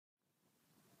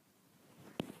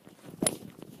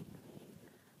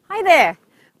Hey there,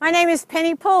 my name is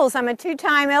Pulz. I'm a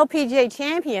two-time LPGA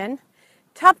champion,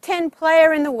 top 10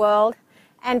 player in the world,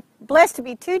 and blessed to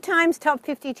be 2 times top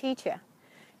 50 teacher.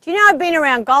 Do you know I've been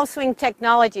around golf swing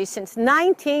technology since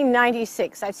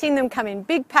 1996. I've seen them come in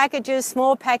big packages,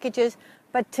 small packages,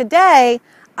 but today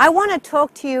I want to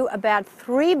talk to you about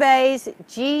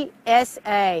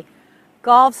 3BaysGSA,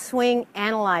 Golf Swing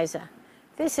Analyzer.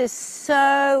 This is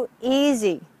so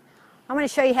easy. I'm going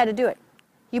to show you how to do it.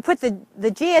 You put the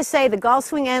GSA, the Golf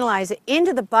Swing Analyzer,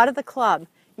 into the butt of the club.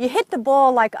 You hit the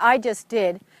ball like I just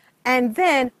did, and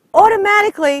then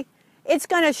automatically it's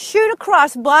going to shoot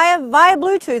across via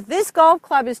Bluetooth. This golf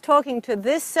club is talking to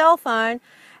this cell phone,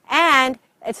 and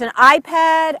it's an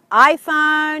iPad,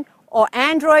 iPhone, or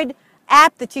Android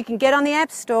app that you can get on the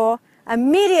App Store.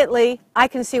 Immediately, I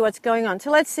can see what's going on.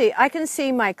 So let's see. I can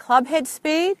see my club head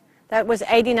speed. That was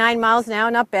 89 miles an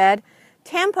hour, not bad.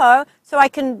 Tempo, so I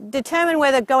can determine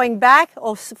whether going back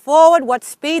or forward, what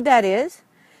speed that is.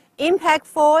 Impact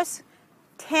force,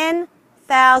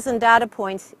 10,000 data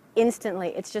points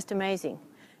instantly. It's just amazing.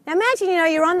 Now imagine,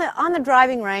 you're on the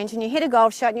driving range and you hit a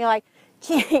golf shot and you're like,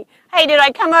 gee, hey, did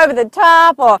I come over the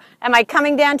top, or am I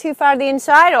coming down too far to the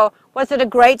inside, or was it a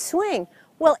great swing?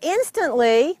 Well,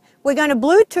 instantly we're going to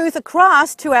Bluetooth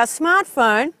across to our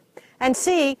smartphone and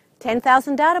see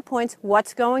 10,000 data points,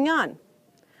 what's going on.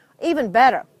 Even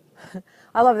better,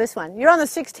 I love this one. You're on the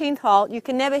 16th hole, you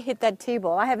can never hit that tee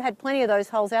ball. I have had plenty of those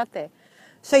holes out there.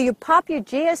 So you pop your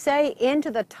GSA into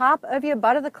the top of your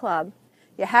butt of the club,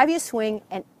 you have your swing,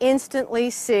 and instantly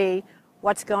see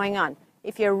what's going on.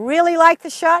 If you really like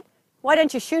the shot, why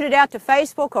don't you shoot it out to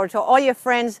Facebook or to all your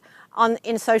friends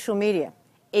in social media?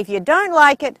 If you don't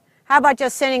like it, how about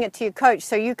just sending it to your coach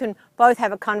so you can both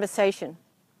have a conversation?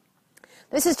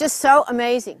 This is just so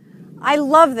amazing. I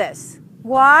love this.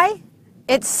 Why?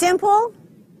 It's simple,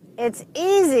 it's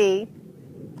easy,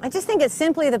 I just think it's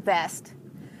simply the best.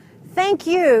 Thank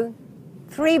you,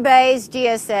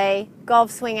 3BaysGSA Golf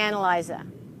Swing Analyzer.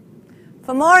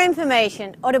 For more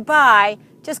information or to buy,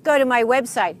 just go to my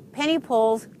website,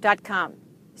 pennypulz.com.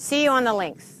 See you on the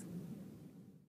links.